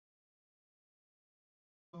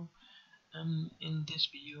In this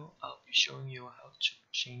video I'll be showing you how to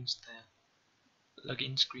change the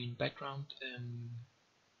login screen background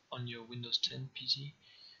on your Windows 10 PC.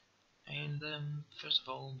 And first of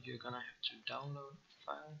all, you're gonna have to download a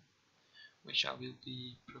file, which I will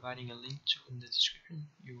be providing a link to in the description.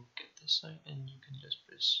 You'll get this site and you can just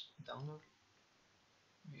press download.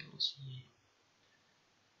 You'll see,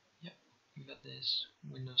 yep, you got this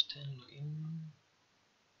Windows 10 login.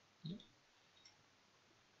 Yep.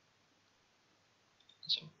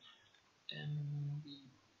 So we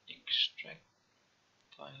extract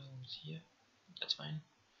files here. That's fine.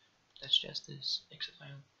 That's just this exe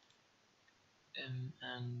file.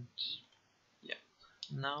 And yeah,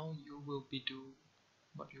 now what you will be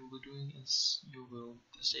doing is you will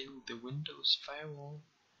disable the Windows firewall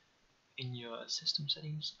in your system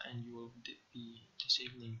settings, and you will be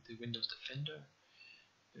disabling the Windows Defender,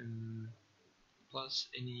 plus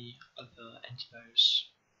any other antivirus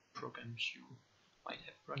programs you might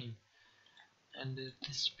have running. And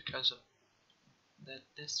this is because of that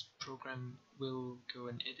this program will go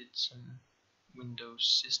and edit some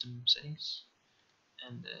Windows system settings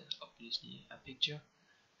and obviously a picture,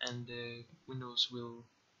 and Windows will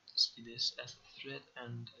see this as a threat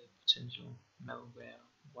and a potential malware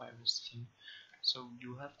virus thing. So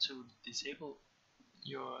you have to disable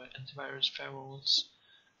your antivirus firewalls,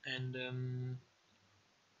 and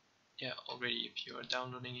yeah, already if you're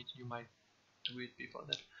downloading it you might do it before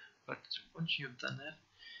that, but once you've done that,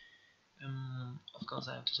 of course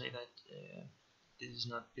I have to say that this is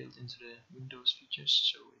not built into the Windows features,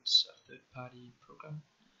 so it's a third-party program,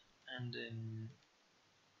 and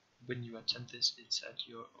when you attempt this, it's at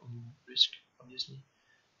your own risk, obviously.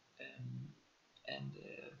 And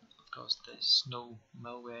of course there's no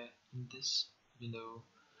malware in this, even though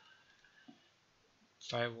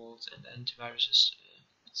firewalls and antiviruses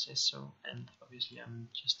says so, and obviously I'm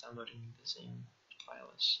just downloading the same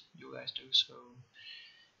file as you guys do, so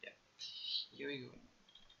yeah, here we go.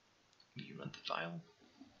 We run the file,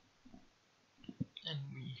 and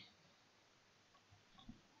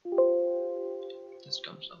this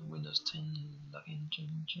comes up. Windows 10 login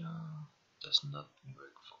changer does not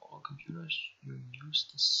work for all computers. You use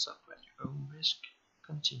this software at your own risk.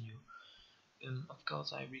 Continue. Of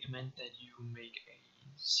course I recommend that you make a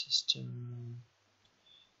system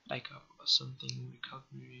backup or something,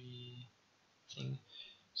 recovery thing,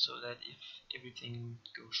 so that if everything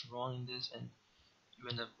goes wrong in this and you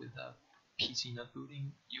end up with a PC not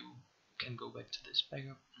booting, you can go back to this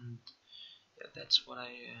backup, and yeah, that's what I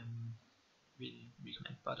really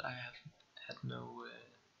recommend. But I have had no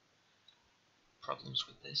problems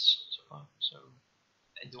with this so far, so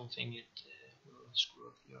I don't think it will screw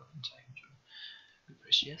up your entire computer. We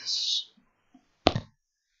press yes,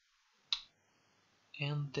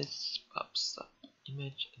 and this pops up.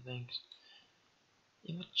 Image thanks.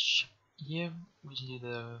 Image. Here we see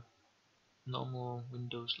the normal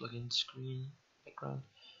Windows login screen background,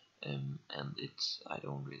 and I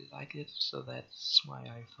don't really like it, so that's why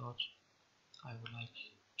I thought I would like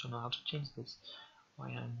to know how to change this.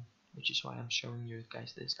 Which is why I'm showing you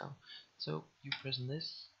guys this now. So you press on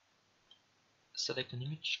this, select an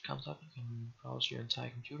image, comes up. You can browse your entire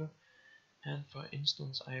computer, and for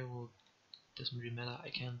instance, doesn't really matter. I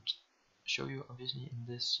can't show you obviously in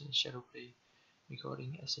this shadow play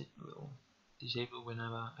recording, as it will disable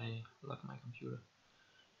whenever I lock my computer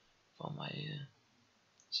for my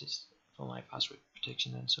password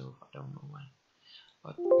protection, and so I don't know why.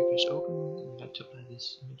 But we press open. We have to apply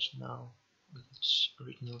this image now with its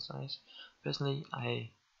original size. Personally, I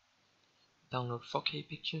download 4K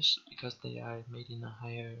pictures because they are made in a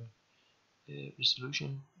higher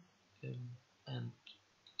resolution, and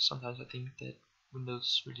sometimes I think that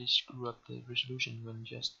Windows really screw up the resolution when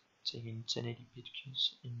just taking 1080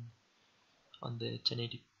 pictures on the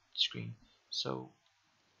 1080 screen. So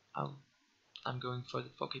I'm going for the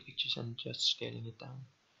 4K pictures and just scaling it down.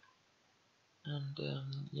 And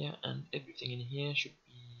yeah, and everything in here should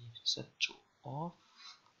be set to off.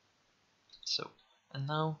 So, and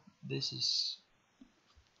now this is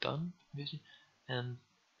done, obviously, and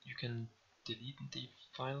you can delete the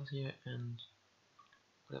file here and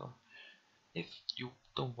whatever. If you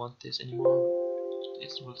don't want this anymore,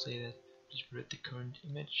 it will say that please read the current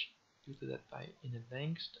image. You do that by in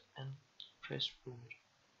advanced and press forward,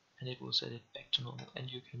 and it will set it back to normal,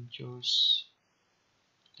 and you can choose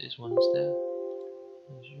this one instead.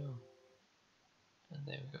 Sure. And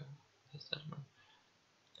there we go, that's that one,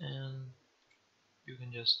 and you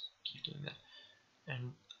can just keep doing that.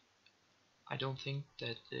 And I don't think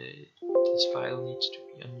that this file needs to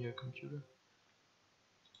be on your computer,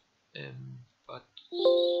 but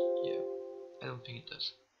yeah, I don't think it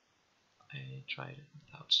does. I tried it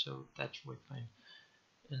without, so that's worked fine.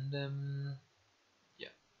 And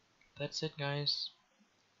yeah, that's it, guys.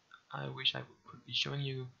 I wish I could be showing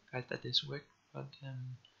you guys that this worked, but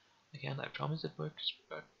again, I promise it works.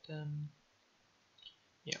 But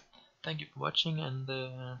yeah, thank you for watching, and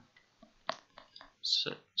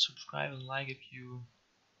subscribe and like if you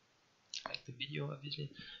like the video, obviously.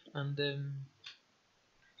 And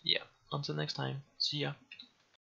yeah, until next time, see ya.